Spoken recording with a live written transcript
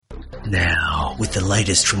Now, with the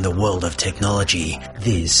latest from the world of technology,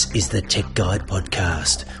 this is the Tech Guide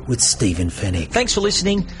Podcast with Stephen Fennick. Thanks for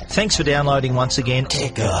listening. Thanks for downloading once again.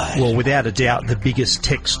 Tech Guide. Well, without a doubt, the biggest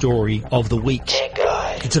tech story of the week. Tech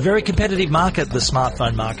Guide. It's a very competitive market, the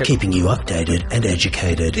smartphone market. Keeping you updated and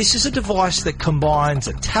educated. This is a device that combines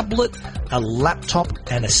a tablet, a laptop,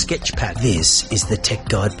 and a sketchpad. This is the Tech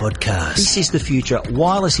Guide Podcast. This is the future.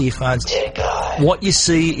 Wireless earphones. Tech Guide. What you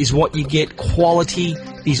see is what you get. Quality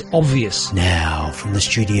is obvious. Now, from the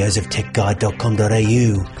studios of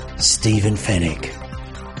techguide.com.au, Stephen Fennick.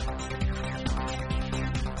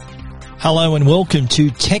 Hello and welcome to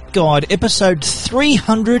Tech Guide episode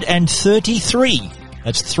 333.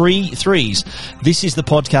 That's 3 threes. This is the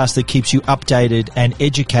podcast that keeps you updated and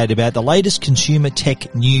educated about the latest consumer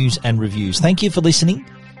tech news and reviews. Thank you for listening.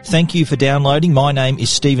 Thank you for downloading. My name is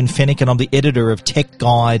Stephen Fennick and I'm the editor of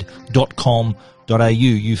techguide.com.au.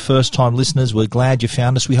 You first-time listeners, we're glad you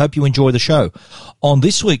found us. We hope you enjoy the show. On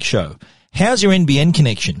this week's show, how's your NBN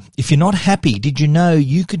connection? If you're not happy, did you know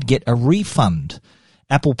you could get a refund?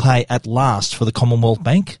 Apple Pay at last for the Commonwealth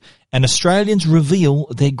Bank, and Australians reveal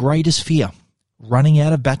their greatest fear, running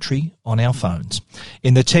out of battery on our phones.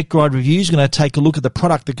 In the Tech Guide reviews, we're going to take a look at the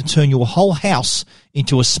product that can turn your whole house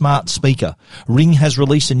into a smart speaker. Ring has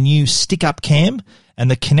released a new stick-up cam and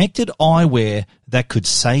the connected eyewear that could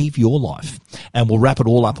save your life. And we'll wrap it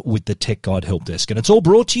all up with the Tech Guide Help Desk. And it's all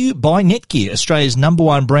brought to you by Netgear, Australia's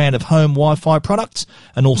 #1 brand of home Wi-Fi products,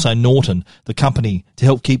 and also Norton, the company to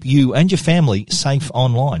help keep you and your family safe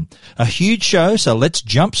online. A huge show, so let's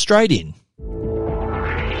jump straight in.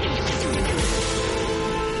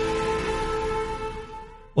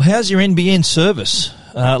 Well, how's your NBN service?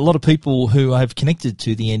 A lot of people who have connected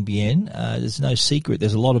to the NBN, there's no secret,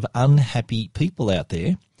 there's a lot of unhappy people out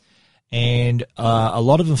there. And a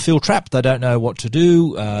lot of them feel trapped. They don't know what to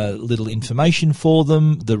do, little information for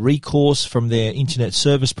them, the recourse from their internet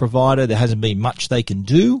service provider. There hasn't been much they can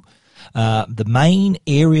do. The main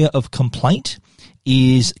area of complaint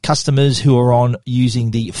is customers who are on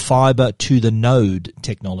using the fibre to the node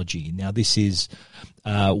technology. Now, this is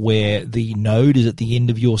where the node is at the end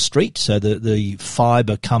of your street, so the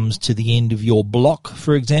fibre comes to the end of your block,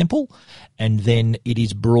 for example, and then it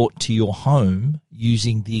is brought to your home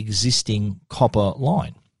using the existing copper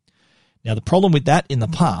line. Now, the problem with that in the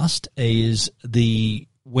past is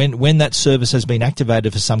when that service has been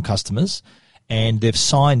activated for some customers and they've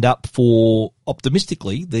signed up for,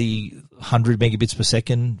 optimistically, the 100 megabits per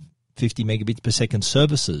second, 50 megabits per second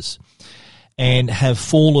services, and have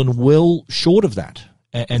fallen well short of that.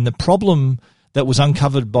 And the problem that was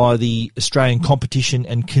uncovered by the Australian Competition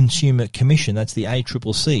and Consumer Commission, that's the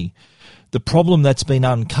ACCC, the problem that's been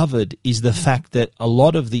uncovered is the fact that a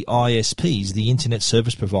lot of the ISPs, the internet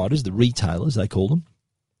service providers, the retailers they call them,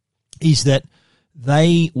 is that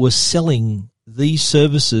they were selling these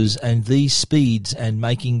services and these speeds and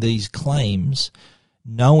making these claims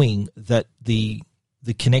knowing that the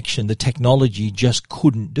connection, the technology just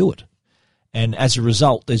couldn't do it. And as a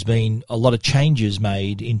result, there's been a lot of changes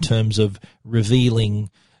made in terms of revealing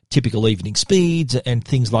typical evening speeds and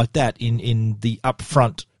things like that in the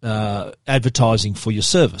upfront advertising for your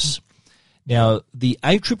service. Now, the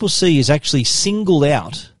ACCC has actually singled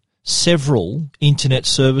out several internet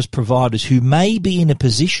service providers who may be in a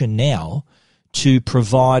position now to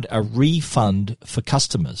provide a refund for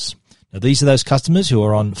customers. Now, these are those customers who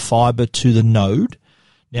are on fibre to the node.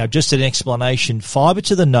 Now, just an explanation, fibre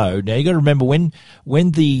to the node. Now, you got to remember when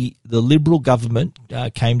the Liberal government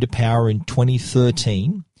came to power in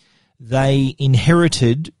 2013, they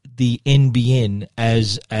inherited the NBN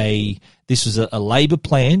as this was a Labor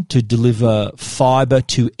plan to deliver fibre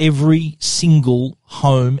to every single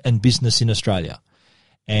home and business in Australia.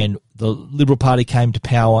 And the Liberal Party came to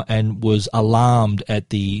power and was alarmed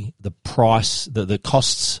at the price, the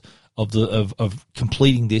costs of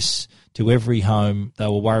completing this to every home. They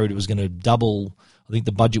were worried it was going to double. I think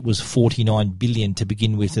the budget was $49 billion to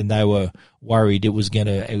begin with, and they were worried it was going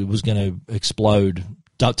to explode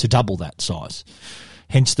to double that size.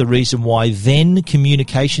 Hence the reason why then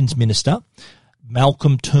Communications Minister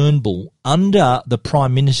Malcolm Turnbull, under the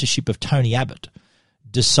Prime Ministership of Tony Abbott,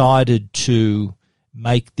 decided to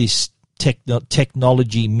make this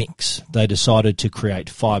technology mix. They decided to create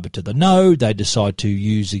fibre to the node. They decided to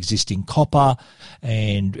use existing copper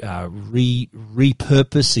and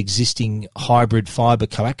repurpose existing hybrid fibre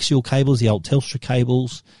coaxial cables, the old Telstra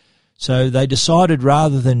cables. So they decided,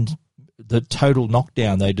 rather than the total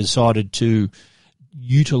knockdown, they decided to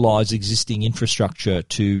utilise existing infrastructure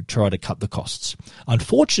to try to cut the costs.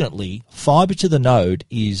 Unfortunately, fibre to the node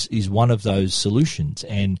is one of those solutions,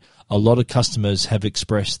 and a lot of customers have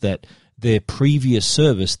expressed that their previous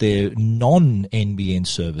service, their non-NBN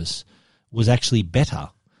service, was actually better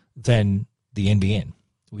than the NBN,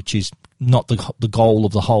 which is not the goal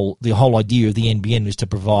of the whole idea of the NBN is to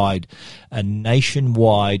provide a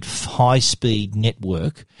nationwide high-speed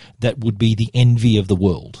network that would be the envy of the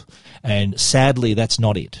world. And sadly, that's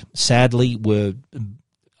not it. Sadly, I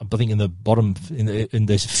think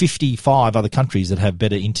there's 55 other countries that have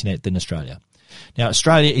better internet than Australia. Now,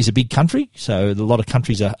 Australia is a big country, so a lot of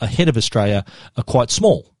countries ahead of Australia are quite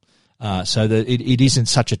small. So that it isn't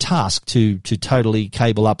such a task to totally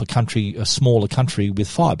cable up a smaller country with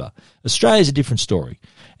fibre. Australia's a different story.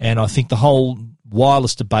 And I think the whole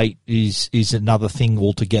wireless debate is another thing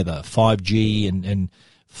altogether. 5G and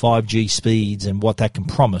 5G speeds and what that can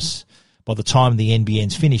promise. By the time the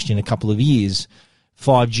NBN's finished in a couple of years,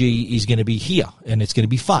 5G is going to be here and it's going to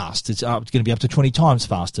be fast. It's going to be up to 20 times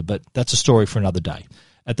faster, but that's a story for another day.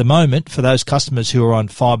 At the moment, for those customers who are on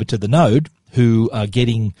fibre to the node, who are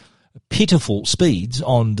getting pitiful speeds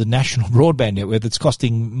on the national broadband network that's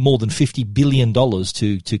costing more than $50 billion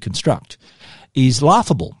to construct, is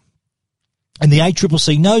laughable. And the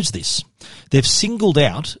ACCC knows this. They've singled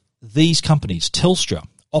out these companies, Telstra,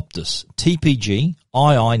 Optus, TPG,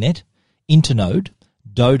 iiNet, Internode,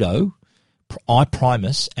 Dodo,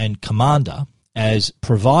 iPrimus and Commander as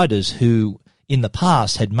providers who in the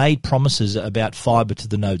past had made promises about fibre to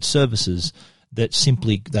the node services that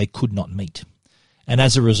simply they could not meet. And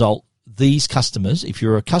as a result, these customers, if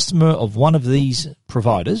you're a customer of one of these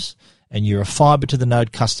providers and you're a fibre to the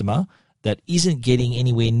node customer that isn't getting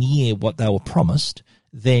anywhere near what they were promised,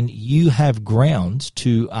 then you have grounds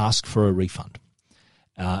to ask for a refund.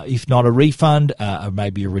 If not a refund,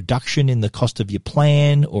 maybe a reduction in the cost of your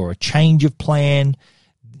plan or a change of plan,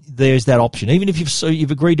 there's that option. Even if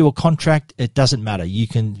you've agreed to a contract, it doesn't matter. You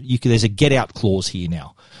can. There's a get out clause here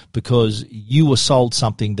now because you were sold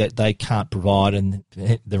something that they can't provide, and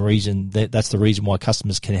that's the reason why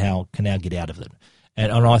customers can now get out of it.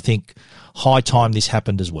 And I think high time this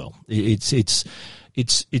happened as well. It's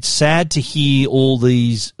sad to hear all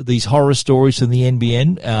these horror stories from the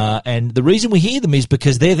NBN, and the reason we hear them is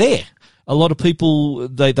because they're there. A lot of people,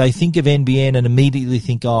 they think of NBN and immediately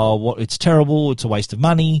think, it's terrible, it's a waste of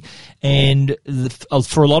money. And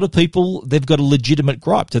for a lot of people, they've got a legitimate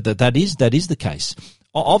gripe that is the case.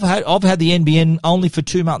 I've had the NBN only for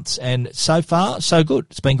 2 months, and so far, so good.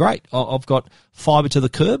 It's been great. I've got fibre to the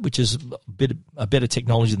curb, which is a better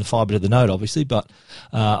technology than fibre to the node, obviously, but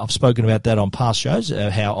I've spoken about that on past shows,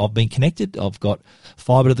 how I've been connected. I've got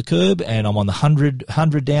fibre to the curb, and I'm on the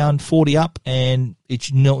 100 down, 40 up, and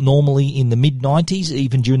it's normally in the mid-90s,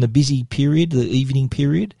 even during the busy period, the evening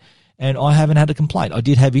period, and I haven't had a complaint. I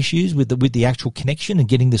did have issues with the actual connection and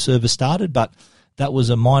getting the service started, but that was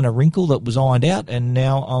a minor wrinkle that was ironed out, and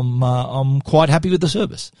now I'm quite happy with the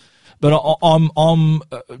service. But I'm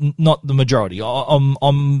not the majority. I'm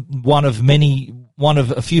one of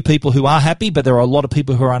a few people who are happy, but there are a lot of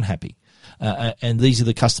people who are unhappy. And these are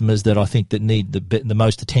the customers that I think that need the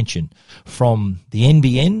most attention from the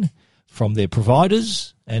NBN, from their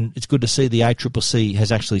providers, and it's good to see the ACCC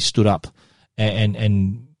has actually stood up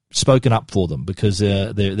and spoken up for them, because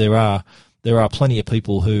there are plenty of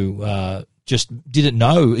people who just didn't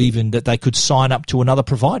know even that they could sign up to another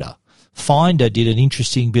provider. Finder did an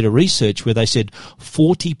interesting bit of research where they said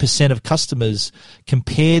 40% of customers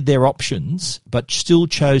compared their options but still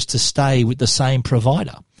chose to stay with the same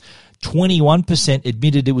provider. 21%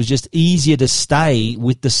 admitted it was just easier to stay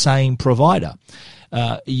with the same provider.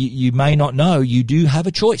 You may not know, you do have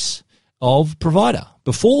a choice of provider.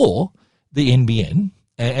 Before the NBN,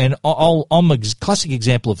 and I'm a classic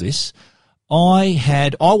example of this, I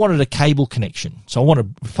wanted a cable connection, so I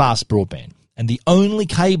wanted fast broadband. And the only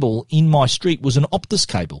cable in my street was an Optus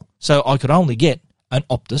cable, so I could only get an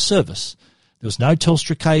Optus service. There was no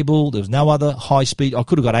Telstra cable, there was no other high speed. I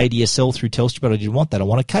could have got ADSL through Telstra, but I didn't want that. I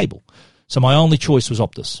wanted cable. So my only choice was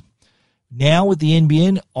Optus. Now with the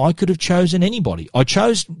NBN, I could have chosen anybody. I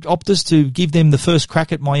chose Optus to give them the first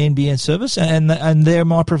crack at my NBN service, and they're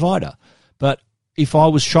my provider. But if I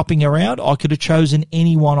was shopping around, I could have chosen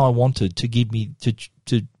anyone I wanted to give me to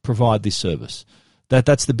provide this service.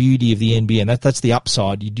 That's the beauty of the NBN. That's the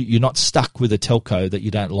upside. You're not stuck with a telco that you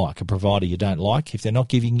don't like, a provider you don't like. If they're not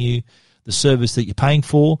giving you the service that you're paying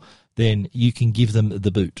for, then you can give them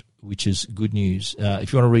the boot, which is good news.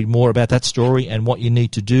 If you want to read more about that story and what you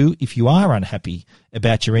need to do if you are unhappy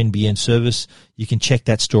about your NBN service, you can check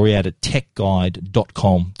that story out at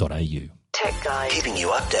techguide.com.au. Tech Guide, keeping you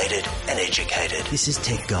updated and educated. This is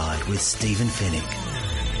Tech Guide with Stephen Fennick.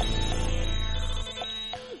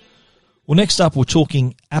 Well, next up, we're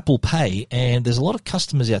talking Apple Pay, and there's a lot of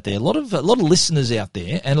customers out there, a lot of listeners out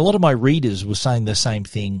there, and a lot of my readers were saying the same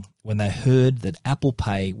thing when they heard that Apple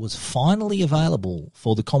Pay was finally available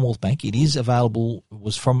for the Commonwealth Bank. It is available,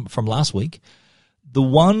 was from last week. The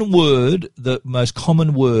one word, the most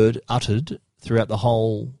common word uttered throughout the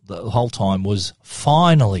whole time was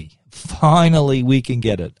finally. Finally, we can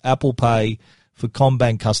get it. Apple Pay for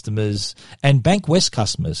CommBank customers and Bankwest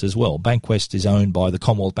customers as well. Bankwest is owned by the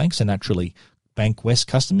Commonwealth Bank, so naturally, Bankwest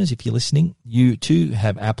customers, if you're listening, you too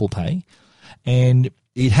have Apple Pay. And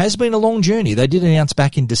it has been a long journey. They did announce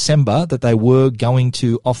back in December that they were going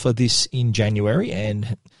to offer this in January,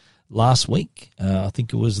 and last week, I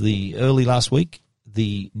think it was the early last week,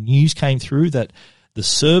 the news came through that the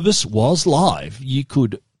service was live. You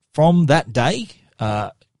could, from that day,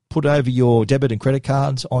 put over your debit and credit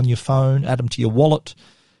cards on your phone, add them to your wallet,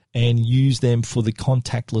 and use them for the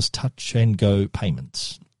contactless touch and go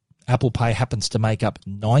payments. Apple Pay happens to make up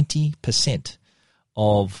 90%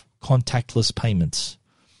 of contactless payments.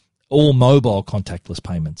 All mobile contactless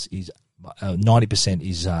payments is 90%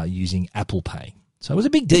 is using Apple Pay. So it was a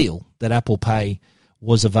big deal that Apple Pay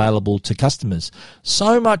was available to customers.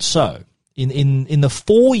 So much so, in the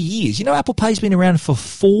 4 years, Apple Pay's been around for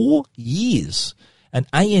 4 years. And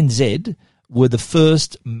ANZ were the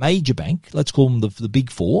first major bank, let's call them the big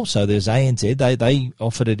four. So there's ANZ, they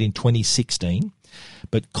offered it in 2016.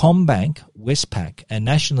 But CommBank, Westpac, and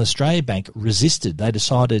National Australia Bank resisted. They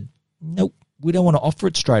decided, nope, we don't want to offer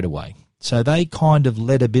it straight away. So they kind of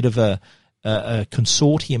led a bit of a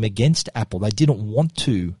consortium against Apple. They didn't want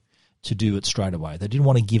to do it straight away. They didn't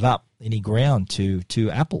want to give up any ground to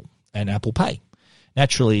Apple and Apple Pay.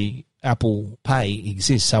 Naturally, Apple Pay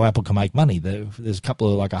exists so Apple can make money. There's a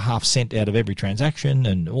couple of like a half cent out of every transaction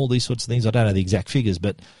and all these sorts of things. I don't know the exact figures,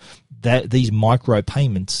 but these micro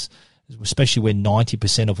payments, especially when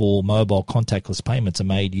 90% of all mobile contactless payments are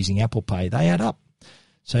made using Apple Pay, they add up.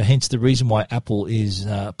 So hence the reason why Apple is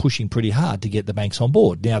pushing pretty hard to get the banks on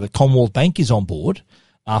board. Now the Commonwealth Bank is on board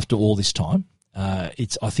after all this time. I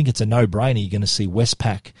think it's a no-brainer. You're going to see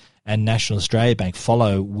Westpac and National Australia Bank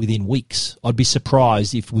follow within weeks. I'd be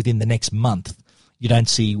surprised if within the next month you don't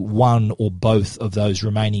see one or both of those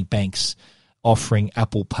remaining banks offering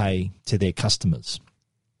Apple Pay to their customers.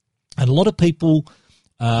 And a lot of people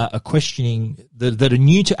are questioning that are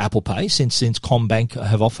new to Apple Pay since CommBank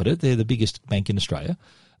have offered it. They're the biggest bank in Australia.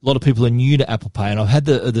 A lot of people are new to Apple Pay, and I've had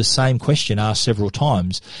the same question asked several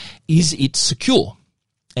times. Is it secure?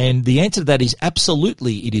 And the answer to that is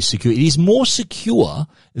absolutely it is secure. It is more secure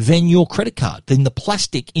than your credit card, than the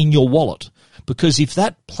plastic in your wallet. Because if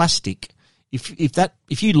that plastic,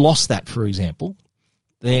 if you lost that, for example,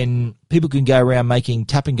 then people can go around making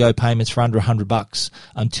tap and go payments for under $100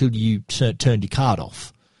 until you turned your card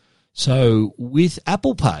off. So with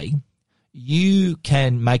Apple Pay, you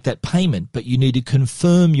can make that payment, but you need to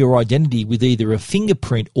confirm your identity with either a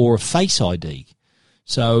fingerprint or a Face ID.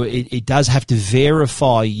 So it does have to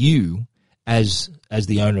verify you as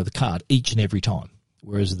the owner of the card each and every time,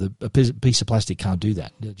 whereas a piece of plastic can't do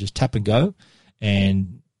that. Just tap and go,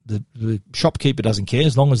 and the shopkeeper doesn't care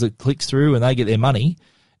as long as it clicks through and they get their money.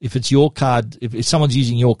 If it's your card, if someone's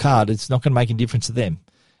using your card, it's not going to make a difference to them.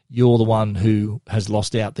 You're the one who has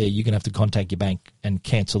lost out there. You're going to have to contact your bank and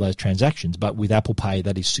cancel those transactions. But with Apple Pay,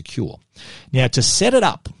 that is secure. Now, to set it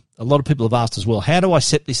up, a lot of people have asked as well, how do I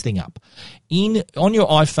set this thing up? On your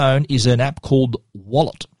iPhone is an app called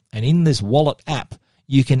Wallet. And in this Wallet app,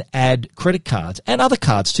 you can add credit cards and other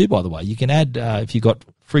cards too, by the way. You can add, if you've got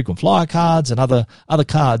frequent flyer cards and other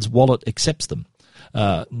cards, Wallet accepts them,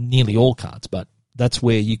 nearly all cards. But that's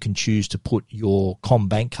where you can choose to put your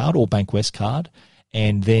CommBank card or Bankwest card.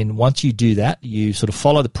 And then once you do that, you sort of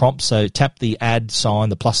follow the prompts. So tap the add sign,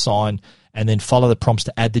 the plus sign, and then follow the prompts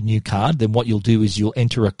to add the new card. Then what you'll do is you'll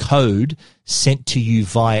enter a code sent to you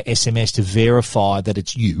via SMS to verify that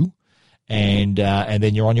it's you, and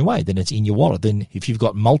then you're on your way. Then it's in your wallet. Then if you've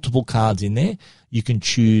got multiple cards in there, you can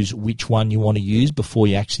choose which one you want to use before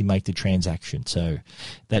you actually make the transaction. So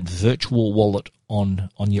that virtual wallet on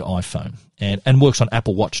your iPhone, and works on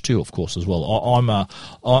Apple Watch too, of course, as well. I'm a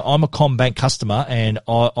CommBank customer, and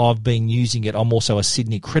I've been using it. I'm also a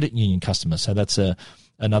Sydney Credit Union customer, so that's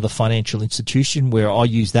another financial institution where I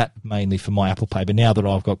use that mainly for my Apple Pay. But now that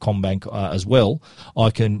I've got CommBank as well,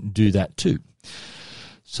 I can do that too.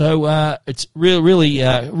 So it's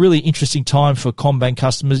really interesting time for CommBank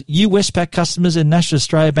customers. You Westpac customers and National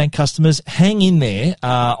Australia Bank customers, hang in there.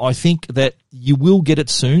 I think that you will get it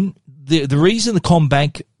soon. The reason the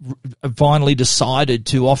CommBank finally decided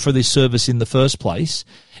to offer this service in the first place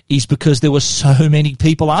is because there were so many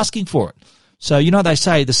people asking for it. So, they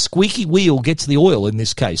say the squeaky wheel gets the oil in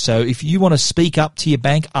this case. So if you want to speak up to your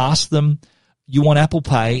bank, ask them you want Apple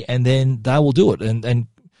Pay, and then they will do it. And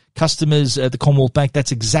customers at the Commonwealth Bank,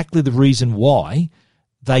 that's exactly the reason why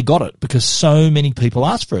they got it, because so many people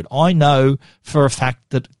asked for it. I know for a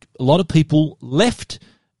fact that a lot of people left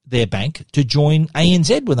their bank to join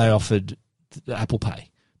ANZ when they offered Apple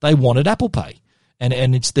Pay. They wanted Apple Pay.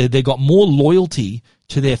 And they got more loyalty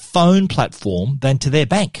to their phone platform than to their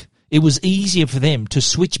bank. It was easier for them to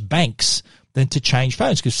switch banks than to change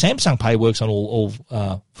phones, because Samsung Pay works on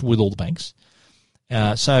with all the banks.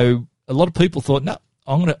 So a lot of people thought, no,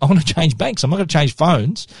 I'm going to change banks. I'm not going to change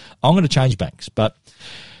phones. I'm going to change banks. But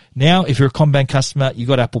now, if you're a Commonwealth Bank customer, you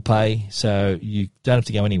got Apple Pay, so you don't have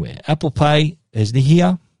to go anywhere. Apple Pay is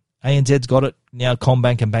here. ANZ's got it. Now Commonwealth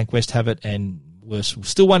Bank and Bank West have it, and we're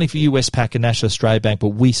still waiting for you, Westpac and National Australia Bank, but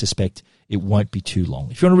we suspect it won't be too long.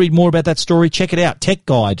 If you want to read more about that story, check it out,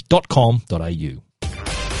 techguide.com.au.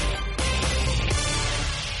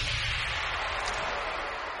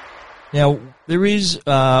 Now, there is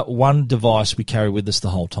one device we carry with us the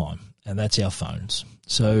whole time, and that's our phones.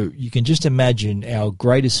 So you can just imagine our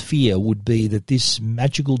greatest fear would be that this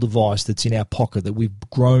magical device that's in our pocket that we've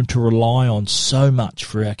grown to rely on so much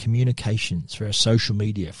for our communications, for our social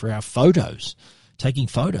media, for our photos, taking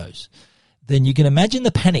photos, then you can imagine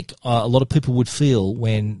the panic a lot of people would feel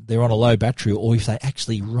when they're on a low battery, or if they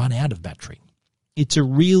actually run out of battery. It's a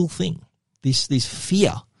real thing. This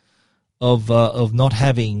fear of not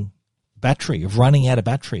having battery, of running out of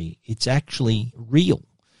battery, it's actually real.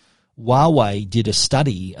 Huawei did a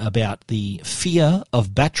study about the fear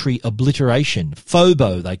of battery obliteration,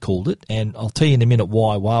 FOBO they called it, and I'll tell you in a minute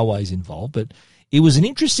why Huawei's involved, but it was an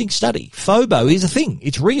interesting study. FOBO is a thing.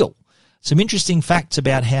 It's real. Some interesting facts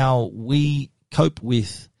about how we cope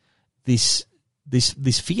with this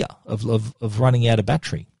fear of running out of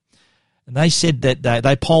battery. And they said that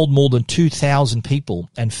they polled more than 2,000 people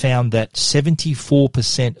and found that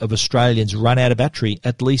 74% of Australians run out of battery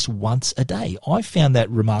at least once a day. I found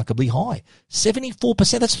that remarkably high.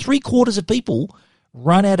 74%, that's 3/4 of people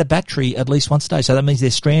run out of battery at least once a day. So that means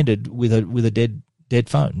they're stranded with a dead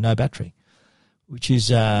phone, no battery, which is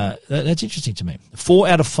that's interesting to me. 4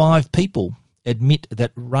 out of 5 people admit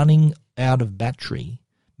that running out of battery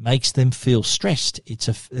makes them feel stressed.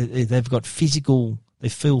 They've got They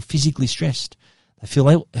feel physically stressed. They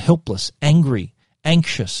feel helpless, angry,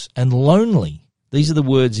 anxious, and lonely. These are the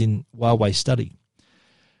words in Huawei's study.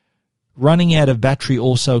 Running out of battery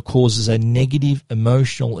also causes a negative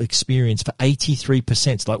emotional experience for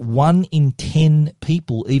 83%. It's like 1 in 10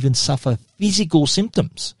 people even suffer physical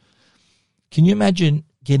symptoms. Can you imagine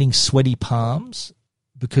getting sweaty palms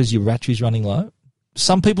because your battery's running low?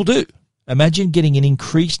 Some people do. Imagine getting an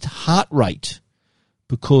increased heart rate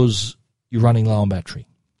because you're running low on battery.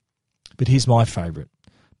 But here's my favourite.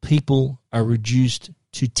 People are reduced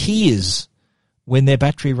to tears when their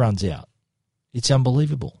battery runs out. It's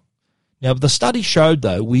unbelievable. Now, the study showed,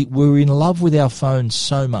 though, we're in love with our phones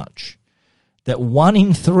so much that 1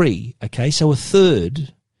 in 3, so a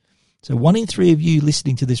third, so 1 in 3 of you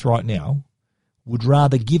listening to this right now would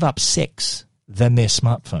rather give up sex than their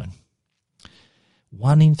smartphone.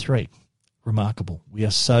 1 in 3. Remarkable. We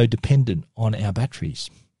are so dependent on our batteries,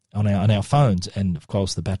 on our phones, and of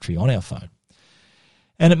course the battery on our phone.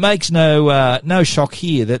 And it makes no shock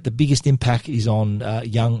here that the biggest impact is on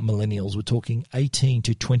young millennials. We're talking 18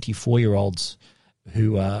 to 24-year-olds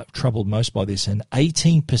who are troubled most by this, and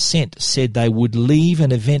 18% said they would leave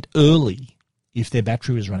an event early if their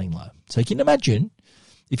battery was running low. So you can imagine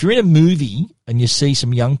if you're in a movie and you see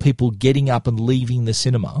some young people getting up and leaving the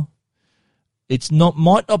cinema,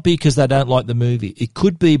 might not be because they don't like the movie. It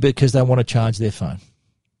could be because they want to charge their phone.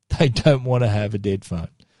 They don't want to have a dead phone.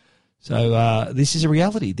 So this is a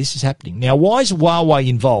reality. This is happening. Now, why is Huawei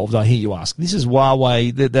involved, I hear you ask? This is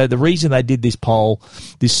Huawei. The reason they did this poll,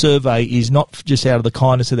 this survey, is not just out of the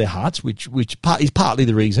kindness of their hearts, which is partly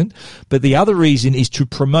the reason, but the other reason is to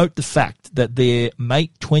promote the fact that their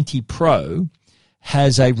Mate 20 Pro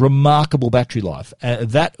has a remarkable battery life.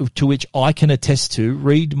 That to which I can attest to.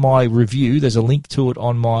 Read my review. There's a link to it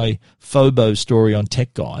on my FOBO story on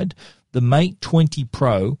Tech Guide. The Mate 20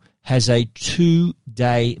 Pro has a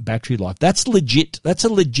 2-day battery life. That's legit. That's a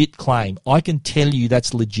legit claim. I can tell you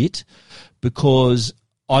that's legit because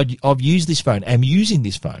I've used this phone. I'm using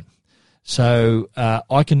this phone. So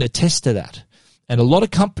I can attest to that. And a lot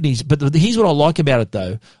of companies, but here's what I like about it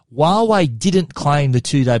though. Huawei didn't claim the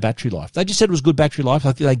 2-day battery life. They just said it was good battery life.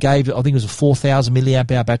 I think it was a 4,000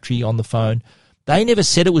 milliamp hour battery on the phone. They never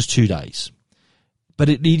said it was 2 days. But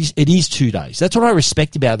it is 2 days. That's what I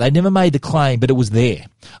respect about it. They never made the claim, but it was there.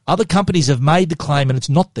 Other companies have made the claim and it's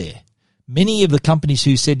not there. Many of the companies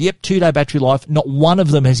who said, yep, 2-day battery life, not one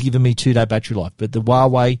of them has given me 2-day battery life, but the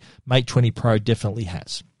Huawei Mate 20 Pro definitely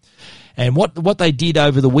has. And what they did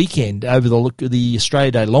over the weekend, over the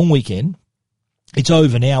Australia Day long weekend, it's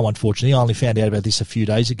over now, unfortunately. I only found out about this a few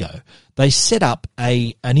days ago. They set up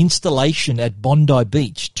an installation at Bondi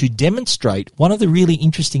Beach to demonstrate one of the really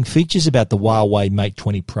interesting features about the Huawei Mate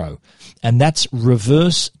 20 Pro, and that's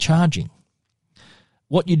reverse charging.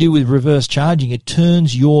 What you do with reverse charging, it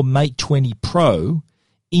turns your Mate 20 Pro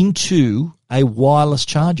into a wireless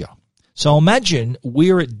charger. So imagine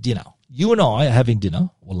we're at dinner. You and I are having dinner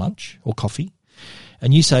or lunch or coffee,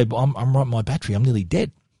 and you say, I'm right, my battery, I'm nearly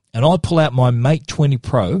dead. And I pull out my Mate 20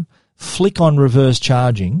 Pro, flick on reverse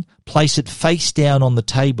charging, place it face down on the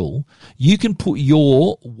table. You can put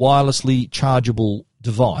your wirelessly chargeable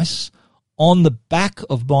device on the back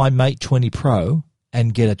of my Mate 20 Pro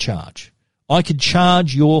and get a charge. I could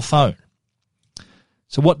charge your phone.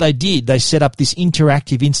 So what they did, they set up this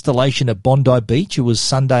interactive installation at Bondi Beach. It was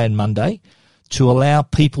Sunday and Monday to allow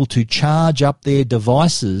people to charge up their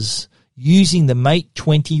devices using the Mate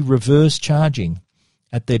 20 reverse charging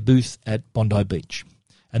at their booth at Bondi Beach.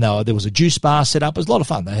 And there was a juice bar set up. It was a lot of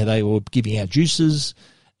fun. They were giving out juices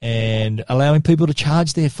and allowing people to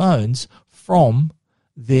charge their phones from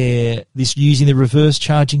using the reverse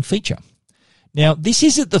charging feature. Now, this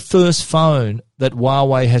isn't the first phone that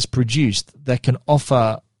Huawei has produced that can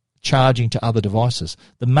offer charging to other devices.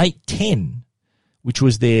 The Mate 10, which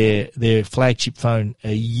was their flagship phone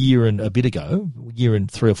a year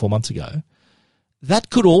and 3 or 4 months ago, that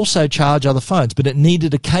could also charge other phones, but it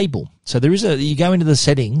needed a cable. So you go into the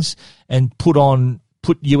settings and put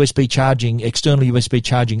USB charging, external USB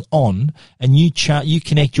charging on, and you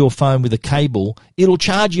connect your phone with a cable. It'll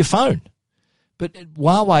charge your phone. But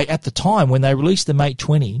Huawei at the time, when they released the Mate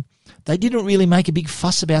 20, they didn't really make a big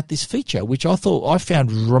fuss about this feature, which I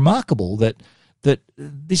found remarkable. That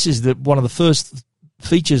this is one of the first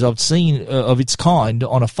features I've seen of its kind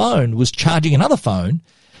on a phone was charging another phone.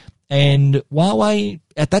 And Huawei,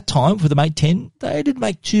 at that time, for the Mate 10, they didn't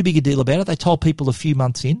make too big a deal about it. They told people a few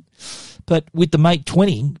months in. But with the Mate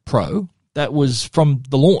 20 Pro, that was from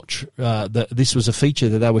the launch. This was a feature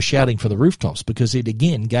that they were shouting from the rooftops because it,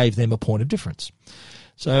 again, gave them a point of difference.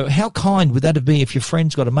 So how kind would that have been if your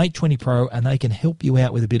friend's got a Mate 20 Pro and they can help you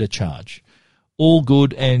out with a bit of charge? All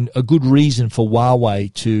good, and a good reason for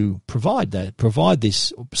Huawei to provide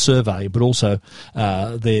this survey, but also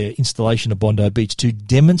their installation of Bondi Beach to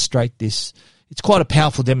demonstrate this. It's quite a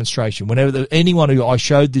powerful demonstration. Whenever anyone who I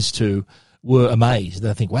showed this to were amazed.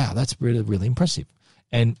 They think, wow, that's really, really impressive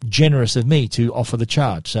and generous of me to offer the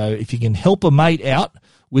charge. So if you can help a mate out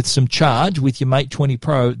with some charge with your Mate 20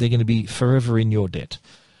 Pro, they're going to be forever in your debt.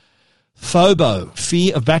 FOBO,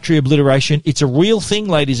 fear of battery obliteration. It's a real thing,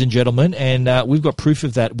 ladies and gentlemen, and we've got proof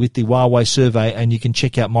of that with the Huawei survey, and you can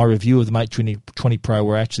check out my review of the Mate 20 Pro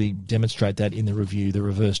where I actually demonstrate that in the review, the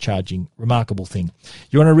reverse charging. Remarkable thing.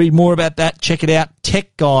 You want to read more about that? Check it out,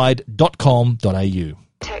 techguide.com.au.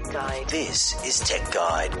 Tech Guide. This is Tech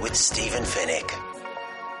Guide with Stephen Fennick.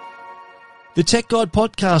 The Tech Guide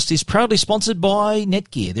podcast is proudly sponsored by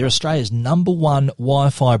Netgear. They're Australia's #1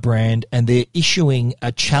 Wi-Fi brand, and they're issuing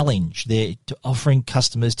a challenge. They're offering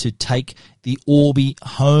customers to take the Orbi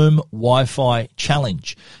Home Wi-Fi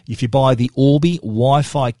Challenge. If you buy the Orbi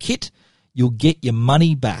Wi-Fi kit, you'll get your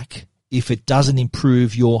money back if it doesn't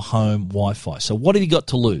improve your home Wi-Fi. So what have you got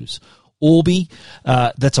to lose? Orbi,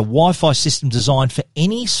 that's a Wi-Fi system designed for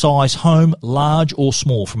any size home, large or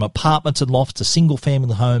small, from apartments and lofts to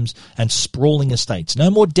single-family homes and sprawling estates.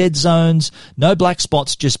 No more dead zones, no black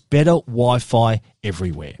spots, just better Wi-Fi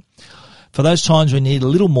everywhere. For those times when you need a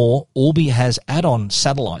little more, Orbi has add-on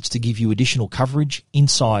satellites to give you additional coverage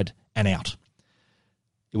inside and out,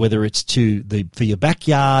 whether it's for your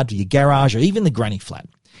backyard, your garage, or even the granny flat.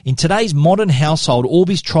 In today's modern household,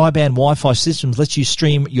 Orbi's tri-band Wi-Fi systems lets you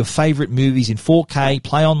stream your favourite movies in 4K,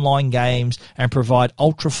 play online games, and provide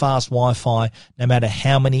ultra-fast Wi-Fi no matter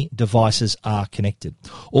how many devices are connected.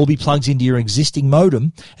 Orbi plugs into your existing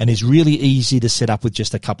modem and is really easy to set up with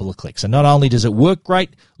just a couple of clicks. And not only does it work great,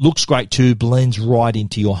 looks great too, blends right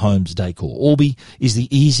into your home's decor. Orbi is the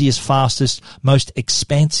easiest, fastest, most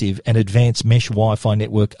expansive and advanced mesh Wi-Fi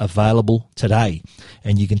network available today.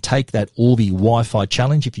 And you can take that Orbi Wi-Fi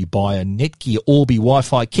challenge. If you buy a Netgear Orbi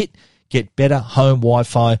Wi-Fi kit, get better home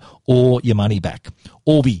Wi-Fi or your money back.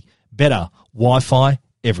 Orbi, better Wi-Fi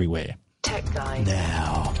everywhere. Tech Guide.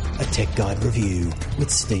 Now, a Tech Guide review with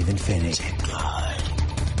Stephen Fennick. Tech Guide.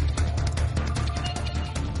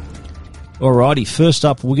 Alrighty, first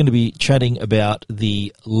up, we're going to be chatting about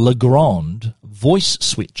the Legrand voice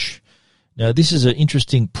switch. Now, this is an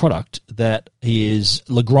interesting product that is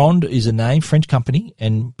Legrand is a name, French company,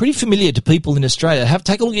 and pretty familiar to people in Australia.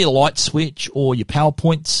 Take a look at your light switch or your power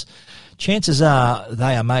points. Chances are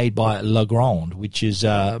they are made by Legrand, which is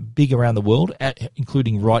big around the world,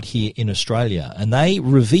 including right here in Australia. And they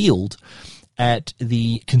revealed at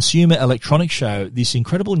the Consumer Electronics Show this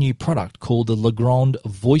incredible new product called the Legrand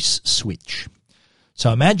Voice Switch.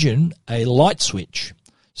 So imagine a light switch.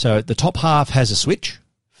 So the top half has a switch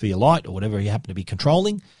for your light or whatever you happen to be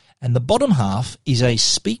controlling, and the bottom half is a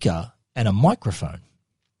speaker and a microphone.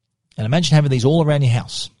 And imagine having these all around your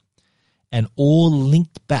house and all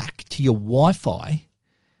linked back to your Wi-Fi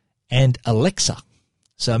and Alexa.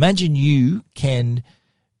 So imagine you can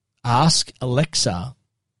ask Alexa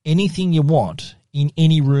anything you want in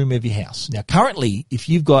any room of your house. Now, currently, if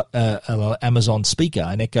you've got an Amazon speaker,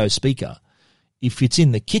 an Echo speaker, if it's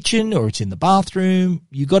in the kitchen or it's in the bathroom,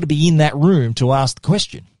 you've got to be in that room to ask the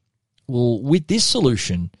question. Well, with this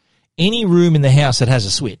solution, any room in the house that has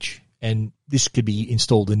a switch, and this could be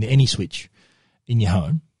installed in any switch in your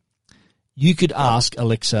home, you could ask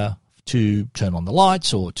Alexa to turn on the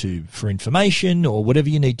lights or for information or whatever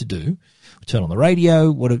you need to do, turn on the radio,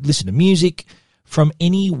 listen to music from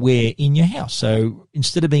anywhere in your house. So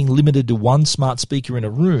instead of being limited to one smart speaker in a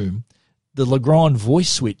room, the Legrand voice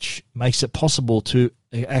switch makes it possible to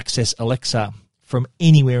access Alexa from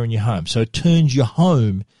anywhere in your home. So it turns your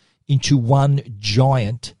home into one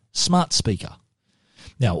giant smart speaker.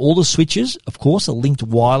 Now, all the switches, of course, are linked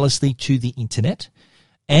wirelessly to the internet.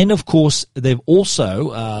 And, of course, they've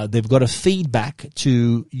got a feedback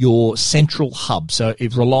to your central hub. So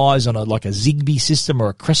it relies on a Zigbee system or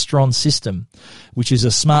a Crestron system, which is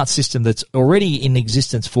a smart system that's already in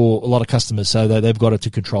existence for a lot of customers. So they've got it to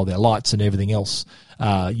control their lights and everything else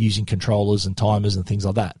using controllers and timers and things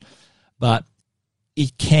like that. But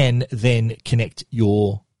it can then connect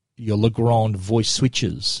your Legrand voice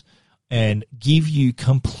switches and give you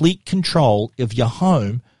complete control of your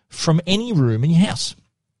home from any room in your house.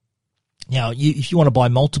 Now, if you want to buy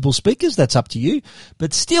multiple speakers, that's up to you.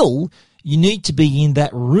 But still, you need to be in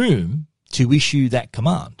that room to issue that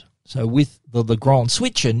command. So with the Legrand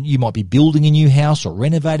switch, and you might be building a new house or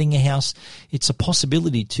renovating a house, it's a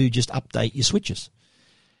possibility to just update your switches.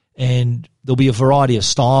 And there'll be a variety of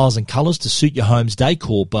styles and colors to suit your home's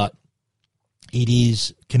decor, but it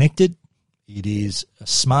is connected. It is a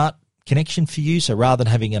smart connection for you. So rather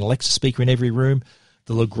than having an Alexa speaker in every room,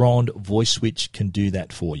 the Legrand voice switch can do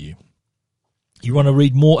that for you. You want to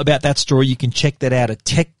read more about that story, you can check that out at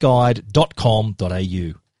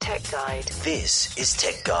techguide.com.au. Tech Guide. This is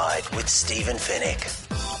Tech Guide with Stephen Fennick.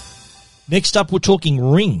 Next up, we're talking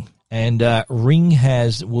Ring. And Ring they're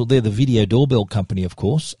the video doorbell company, of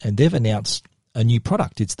course, and they've announced a new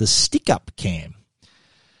product. It's the stick-up cam.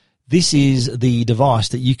 This is the device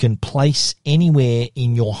that you can place anywhere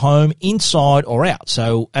in your home, inside or out.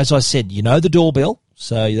 So, as I said, the doorbell.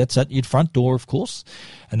 So that's at your front door, of course,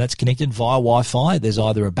 and that's connected via Wi-Fi. There's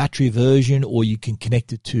either a battery version or you can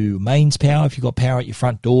connect it to mains power if you've got power at your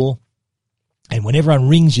front door. And when everyone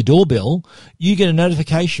rings your doorbell, you get a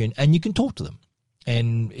notification and you can talk to them.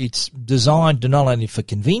 And it's designed not only for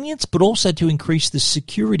convenience, but also to increase the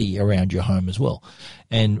security around your home as well.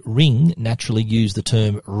 And Ring naturally use the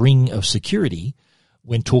term ring of security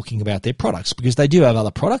when talking about their products, because they do have other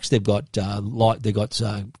products. They've got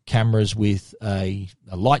cameras with a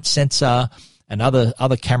light sensor and other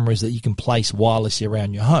cameras that you can place wirelessly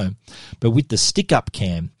around your home. But with the stick-up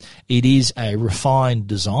cam, it is a refined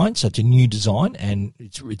design, so it's a new design, and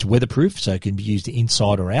it's weatherproof, so it can be used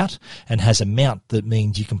inside or out, and has a mount that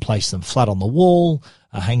means you can place them flat on the wall,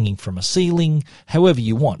 hanging from a ceiling, however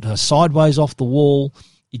you want, sideways off the wall.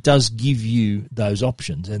 It does give you those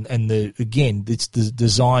options. And again, it's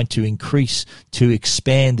designed to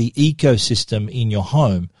expand the ecosystem in your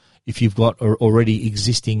home if you've got already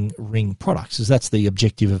existing Ring products. Because that's the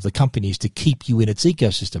objective of the company, is to keep you in its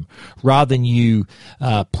ecosystem. Rather than you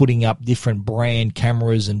putting up different brand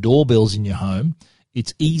cameras and doorbells in your home,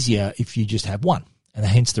 it's easier if you just have one. And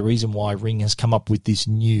hence the reason why Ring has come up with these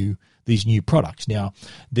new products. Now,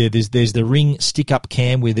 there's the Ring stick-up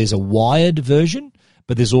cam where there's a wired version,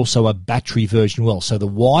 but there's also a battery version as well. So the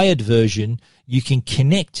wired version, you can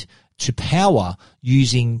connect to power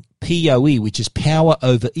using PoE, which is power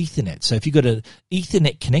over Ethernet. So if you've got an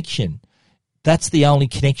Ethernet connection, that's the only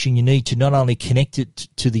connection you need to not only connect it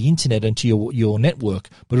to the internet and to your network,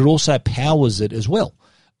 but it also powers it as well.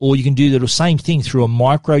 Or you can do the same thing through a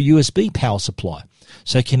micro USB power supply.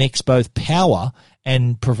 So it connects both power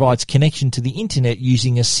and provides connection to the internet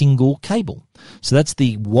using a single cable. So that's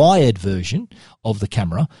the wired version of the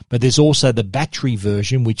camera, but there's also the battery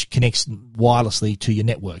version which connects wirelessly to your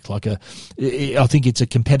network. I think it's a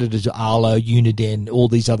competitor to Arlo, Uniden, all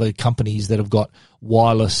these other companies that have got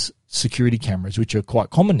wireless security cameras, which are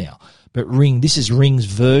quite common now. But this is Ring's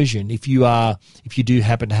version. If you do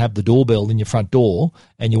happen to have the doorbell in your front door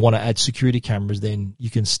and you want to add security cameras, then you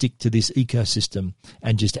can stick to this ecosystem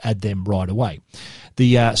and just add them right away.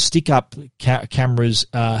 The stick-up cameras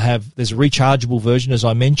there's a rechargeable version, as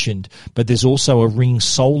I mentioned, but there's also a Ring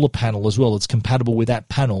solar panel as well. It's compatible with that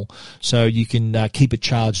panel, so you can keep it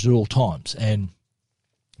charged at all times. And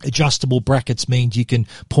adjustable brackets means you can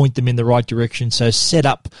point them in the right direction, so set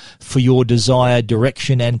up for your desired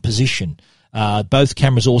direction and position. Both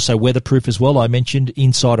cameras also weatherproof as well. I mentioned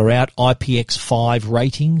inside or out, IPX5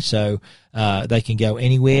 rating, so they can go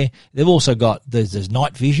anywhere. They've also got there's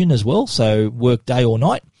night vision as well, so work day or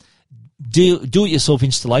night. Do-it-yourself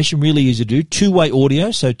installation, really easy to do. Two-way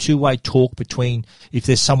audio, so two-way talk between, if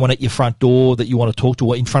there's someone at your front door that you want to talk to,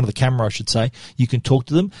 or in front of the camera, I should say, you can talk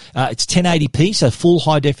to them. It's 1080p, so full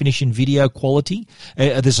high-definition video quality.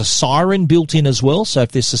 There's a siren built in as well, so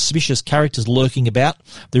if there's suspicious characters lurking about,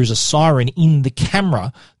 there's a siren in the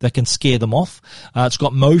camera that can scare them off. It's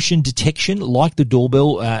got motion detection, like the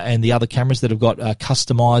doorbell and the other cameras that have got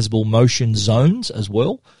customizable motion zones as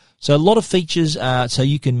well. So a lot of features, so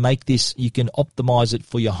you can make this, you can optimize it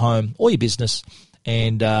for your home or your business,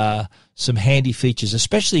 and some handy features,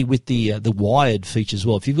 especially with the wired features as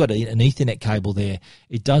well. If you've got an Ethernet cable there,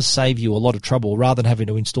 it does save you a lot of trouble. Rather than having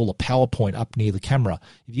to install a PowerPoint up near the camera,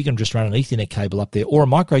 if you can just run an Ethernet cable up there or a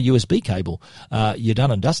micro USB cable, you're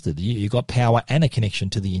done and dusted. You've got power and a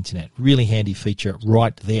connection to the internet. Really handy feature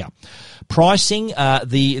right there. Pricing,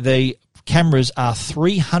 the cameras are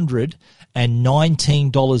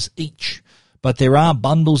 $319 each, but there are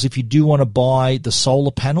bundles. If you do want to buy the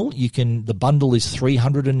solar panel, the bundle is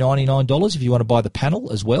 $399 if you want to buy the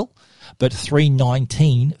panel as well, but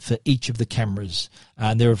 $319 for each of the cameras,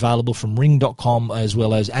 and they're available from ring.com as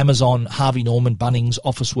well as Amazon, Harvey Norman, Bunnings,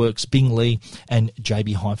 Officeworks, Bingley, and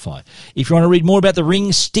JB Hi-Fi. If you want to read more about the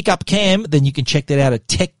Ring stick-up cam, then you can check that out at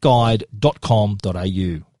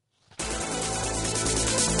techguide.com.au.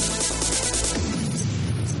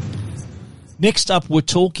 Next up, we're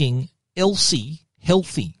talking Elsie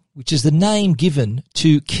Healthy, which is the name given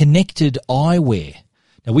to connected eyewear.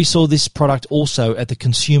 Now, we saw this product also at the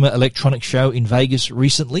Consumer Electronics Show in Vegas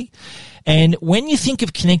recently. And when you think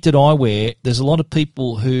of connected eyewear, there's a lot of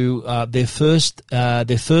people who their first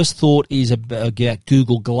thought is about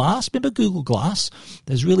Google Glass. Remember Google Glass?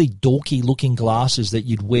 There's really dorky looking glasses that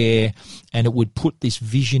you'd wear, and it would put this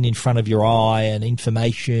vision in front of your eye and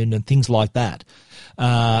information and things like that.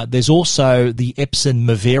 There's also the Epson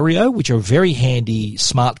Moverio, which are very handy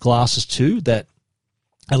smart glasses too, that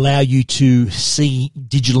allow you to see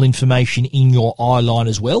digital information in your eye line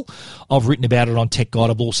as well. I've written about it on Tech Guide.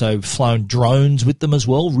 I've also flown drones with them as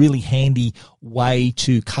well. Really handy way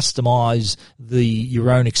to customize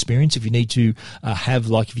your own experience. If you need to have,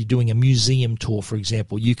 like if you're doing a museum tour, for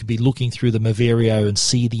example, you could be looking through the Moverio and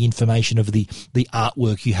see the information of the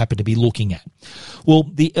artwork you happen to be looking at. Well,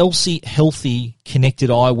 the Elsie Healthy connected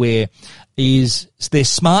eyewear they're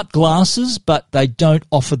smart glasses, but they don't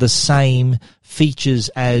offer the same features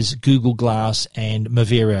as Google Glass and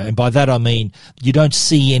Moverio. And by that I mean you don't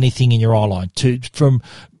see anything in your eye line. From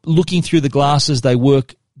looking through the glasses, they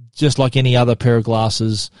work just like any other pair of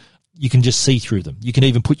glasses. You can just see through them. You can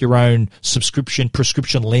even put your own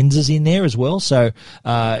prescription lenses in there as well. So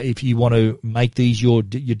if you want to make these your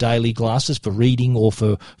daily glasses for reading or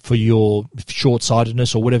for your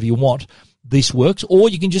short-sightedness or whatever you want, this works. Or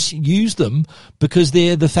you can just use them because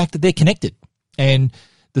the fact that they're connected. And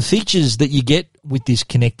the features that you get with this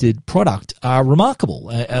connected product are remarkable.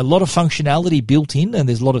 A lot of functionality built in, and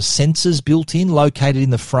there's a lot of sensors built in, located in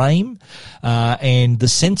the frame. And the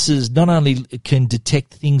sensors not only can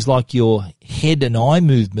detect things like your head and eye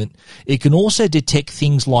movement, it can also detect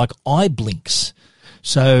things like eye blinks.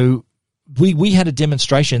 So we had a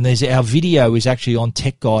demonstration. Our video is actually on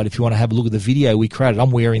Tech Guide if you want to have a look at the video we created.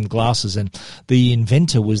 I'm wearing the glasses, and the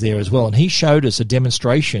inventor was there as well, and he showed us a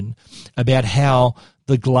demonstration about how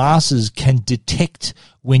the glasses can detect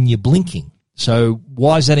when you're blinking. So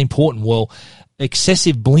why is that important? Well,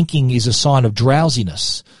 excessive blinking is a sign of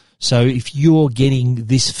drowsiness. So if you're getting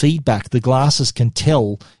this feedback, the glasses can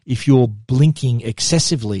tell if you're blinking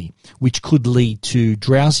excessively, which could lead to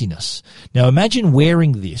drowsiness. Now imagine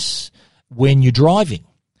wearing this when you're driving.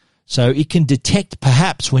 So it can detect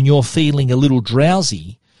perhaps when you're feeling a little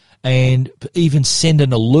drowsy, and even send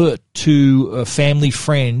an alert to a family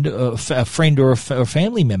friend, a friend or a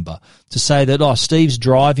family member to say that, oh, Steve's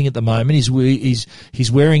driving at the moment. He's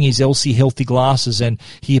wearing his LC Healthy glasses and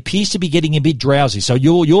he appears to be getting a bit drowsy. So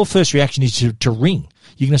your first reaction is to ring.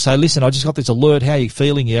 You're going to say, listen, I just got this alert. How are you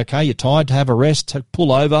feeling? You okay? You're tired? To have a rest?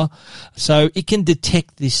 Pull over. So it can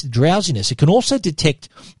detect this drowsiness. It can also detect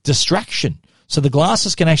distraction. So the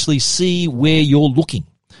glasses can actually see where you're looking.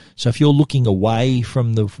 So if you're looking away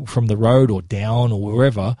from the road or down or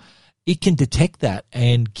wherever, it can detect that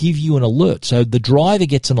and give you an alert. So the driver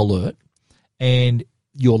gets an alert and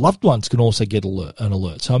your loved ones can also get an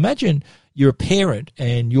alert. So imagine you're a parent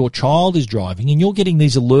and your child is driving and you're getting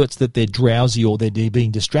these alerts that they're drowsy or they're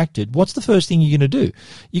being distracted. What's the first thing you're going to do?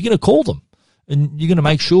 You're going to call them and you're going to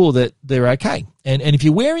make sure that they're okay. And if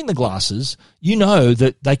you're wearing the glasses, you know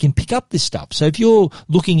that they can pick up this stuff. So if you're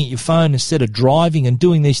looking at your phone instead of driving and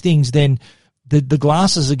doing these things, then the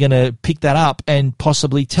glasses are going to pick that up and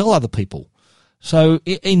possibly tell other people. So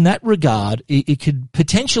in that regard, it could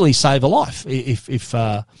potentially save a life if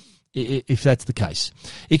that's the case.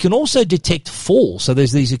 It can also detect fall. So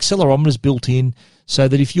there's these accelerometers built in so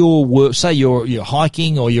that if you're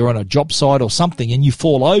hiking or you're on a job site or something and you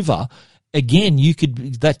fall over, again,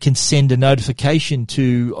 that can send a notification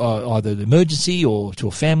to either the emergency or to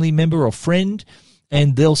a family member or friend,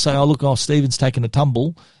 and they'll say, oh, look, Stephen's taken a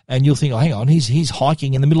tumble. And you'll think, oh, hang on, he's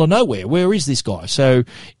hiking in the middle of nowhere. Where is this guy? So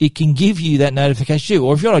it can give you that notification too.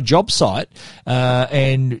 Or if you're on a job site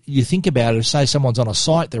and you think about it, say someone's on a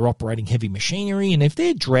site, they're operating heavy machinery, and if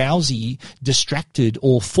they're drowsy, distracted,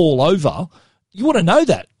 or fall over, you want to know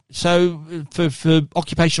that. So for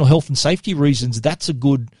occupational health and safety reasons, that's a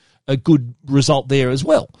good result there as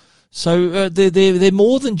well. So they're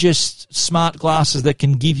more than just smart glasses that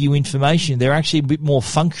can give you information. They're actually a bit more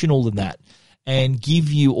functional than that, and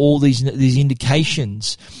give you all these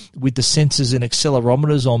indications with the sensors and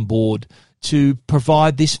accelerometers on board to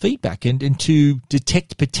provide this feedback and to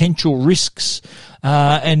detect potential risks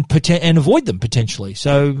and avoid them potentially.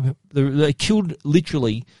 So they could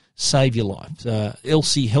literally save your life.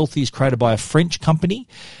 LC Healthy is created by a French company,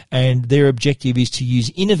 and their objective is to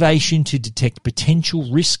use innovation to detect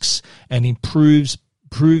potential risks and improve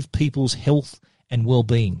people's health and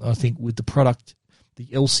well-being. I think with the product, the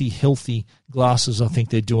LC Healthy glasses, I think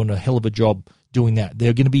they're doing a hell of a job doing that.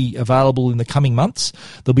 They're going to be available in the coming months.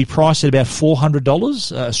 They'll be priced at about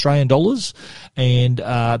 $400 Australian dollars, and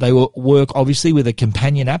they will work obviously with a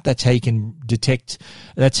companion app. That's how you can detect.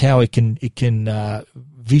 That's how it can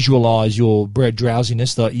visualize your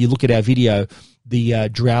drowsiness. You look at our video. The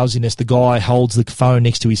drowsiness, the guy holds the phone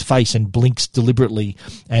next to his face and blinks deliberately,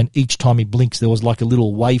 and each time he blinks there was like a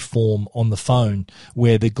little waveform on the phone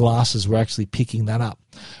where the glasses were actually picking that up.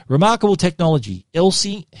 Remarkable technology.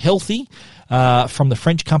 LC Healthy from the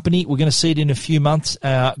French company. We're going to see it in a few months.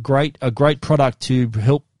 A great product to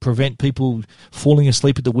help prevent people falling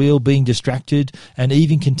asleep at the wheel, being distracted, and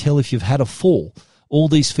even can tell if you've had a fall. All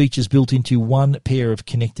these features built into one pair of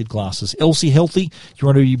connected glasses. LC Healthy, if you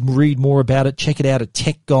want to read more about it, check it out at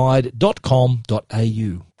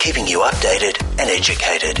techguide.com.au. Keeping you updated and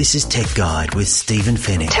educated. This is Tech Guide with Stephen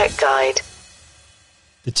Fennick. Tech Guide.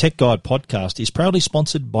 The Tech Guide podcast is proudly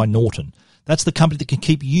sponsored by Norton. That's the company that can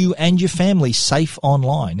keep you and your family safe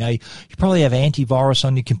online. Now, you probably have antivirus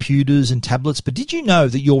on your computers and tablets, but did you know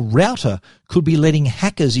that your router could be letting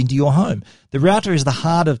hackers into your home? The router is the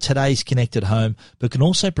heart of today's connected home, but can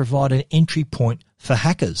also provide an entry point for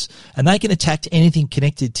hackers. And they can attack anything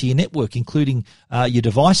connected to your network, including your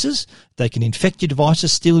devices. They can infect your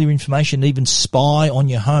devices, steal your information, and even spy on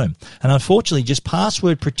your home. And unfortunately, just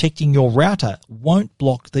password protecting your router won't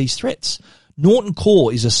block these threats. Norton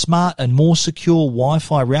Core is a smart and more secure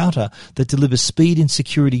Wi-Fi router that delivers speed and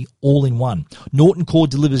security all in one. Norton Core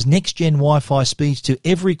delivers next-gen Wi-Fi speeds to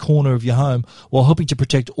every corner of your home while helping to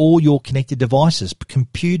protect all your connected devices,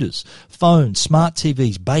 computers, phones, smart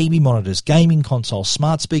TVs, baby monitors, gaming consoles,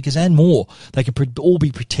 smart speakers, and more. They can all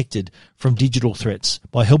be protected from digital threats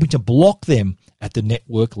by helping to block them at the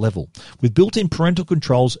network level. With built-in parental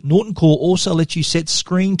controls, Norton Core also lets you set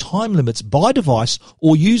screen time limits by device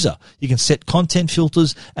or user. You can set content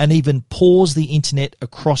filters and even pause the internet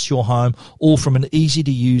across your home, all from an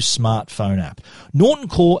easy-to-use smartphone app. Norton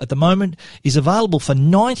Core at the moment is available for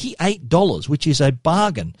 $98, which is a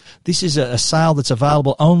bargain. This is a sale that's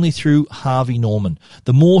available only through Harvey Norman.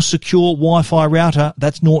 The more secure Wi-Fi router,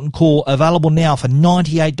 that's Norton Core, available now for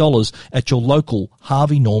 $98 at your local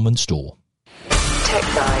Harvey Norman store. Tech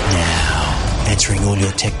Guide. Now, answering all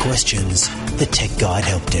your tech questions, the Tech Guide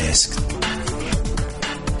Help Desk.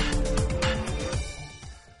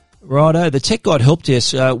 Righto, the Tech Guide Help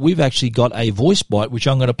Desk, we've actually got a voice bite, which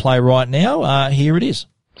I'm going to play right now. Here it is.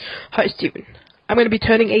 Hi, Stephen. I'm going to be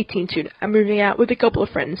turning 18 soon and moving out with a couple of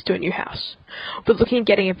friends to a new house. We're looking at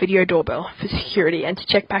getting a video doorbell for security and to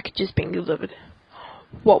check packages being delivered.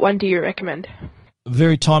 What one do you recommend?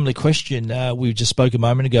 Very timely question. We just spoke a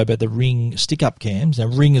moment ago about the Ring stick-up cams. Now,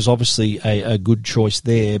 Ring is obviously a good choice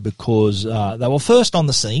there because they were first on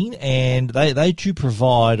the scene and they do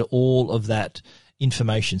provide all of that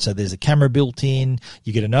information. So there's a camera built in,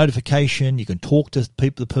 you get a notification, you can talk to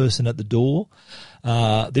the person at the door.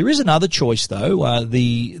 There is another choice though.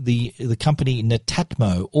 The company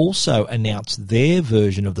Netatmo also announced their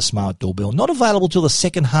version of the smart doorbell, not available till the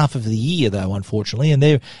second half of the year though, unfortunately. And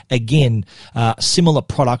they're again similar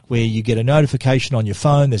product where you get a notification on your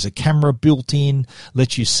phone. There's a camera built in,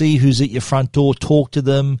 lets you see who's at your front door, talk to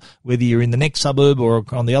them, whether you're in the next suburb or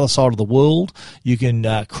on the other side of the world. You can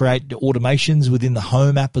create automations within the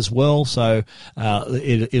Home app as well. So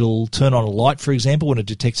it'll turn on a light, for example, when it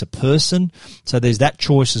detects a person. So there's that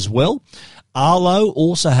choice as well. Arlo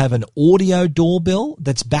also have an audio doorbell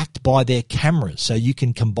that's backed by their cameras, so you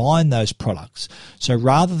can combine those products. So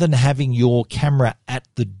rather than having your camera at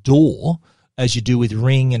the door, as you do with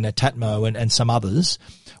Ring and Netatmo and some others,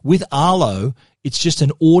 with Arlo, it's just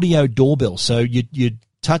an audio doorbell. So you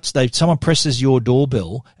someone presses your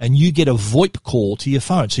doorbell and you get a VoIP call to your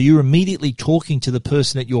phone. So you're immediately talking to the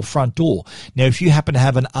person at your front door. Now, if you happen to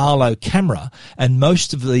have an Arlo camera, and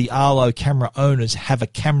most of the Arlo camera owners have a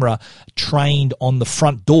camera trained on the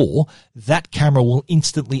front door, that camera will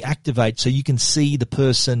instantly activate so you can see the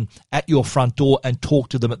person at your front door and talk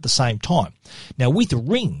to them at the same time. Now, with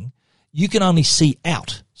Ring, you can only see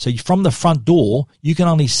out. So from the front door, you can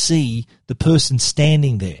only see the person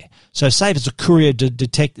standing there. So say if it's a courier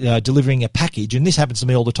delivering a package, and this happens to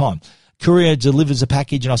me all the time. Courier delivers a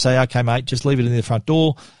package and I say, okay, mate, just leave it in the front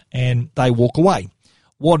door, and they walk away.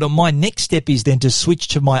 My next step is then to switch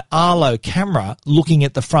to my Arlo camera looking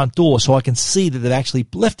at the front door so I can see that they've actually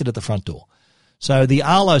left it at the front door. So the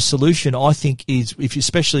Arlo solution, I think, is,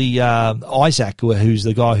 especially Isaac, who's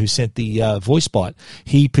the guy who sent the voice bite,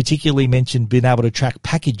 he particularly mentioned being able to track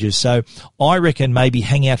packages. So I reckon maybe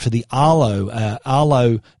hang out for the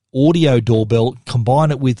Arlo audio doorbell,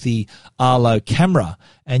 combine it with the Arlo camera,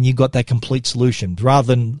 and you got that complete solution, rather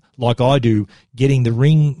than like I do, getting the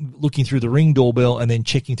Ring, looking through the Ring doorbell and then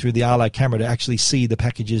checking through the Arlo camera to actually see the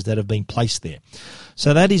packages that have been placed there.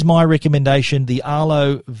 So that is my recommendation, the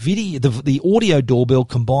Arlo video, the audio doorbell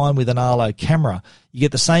combined with an Arlo camera. You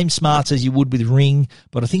get the same smarts as you would with Ring,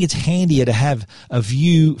 but I think it's handier to have a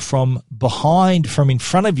view from in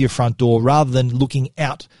front of your front door rather than looking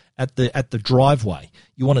out at the driveway.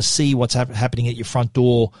 You want to see what's happening at your front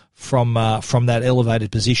door from that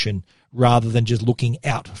elevated position rather than just looking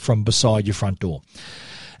out from beside your front door.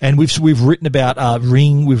 And we've written about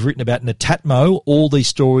Ring, we've written about Netatmo, all these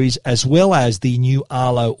stories, as well as the new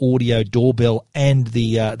Arlo audio doorbell and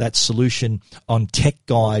that solution on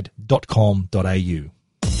techguide.com.au.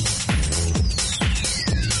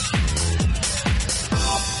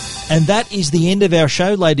 And that is the end of our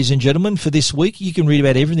show, ladies and gentlemen, for this week. You can read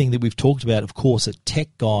about everything that we've talked about, of course, at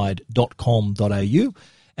techguide.com.au.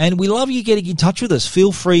 And we love you getting in touch with us.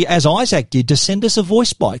 Feel free, as Isaac did, to send us a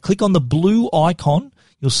voice bite. Click on the blue icon.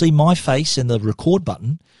 You'll see my face and the record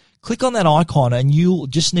button. Click on that icon and you'll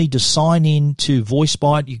just need to sign in to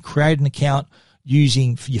VoiceBite. You create an account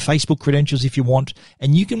using your Facebook credentials if you want,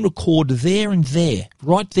 and you can record there and there,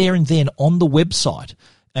 right there and then on the website.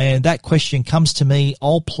 And that question comes to me,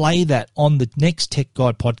 I'll play that on the next Tech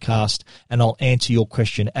Guide podcast and I'll answer your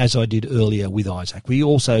question as I did earlier with Isaac. We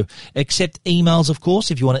also accept emails, of course,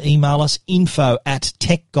 if you want to email us,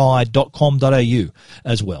 info@techguide.com.au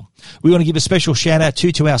as well. We want to give a special shout out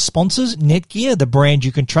to our sponsors, Netgear, the brand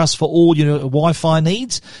you can trust for all your Wi-Fi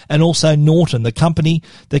needs, and also Norton, the company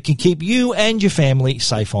that can keep you and your family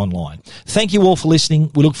safe online. Thank you all for listening.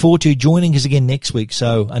 We look forward to you joining us again next week.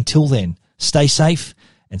 So until then, stay safe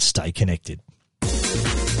and stay connected.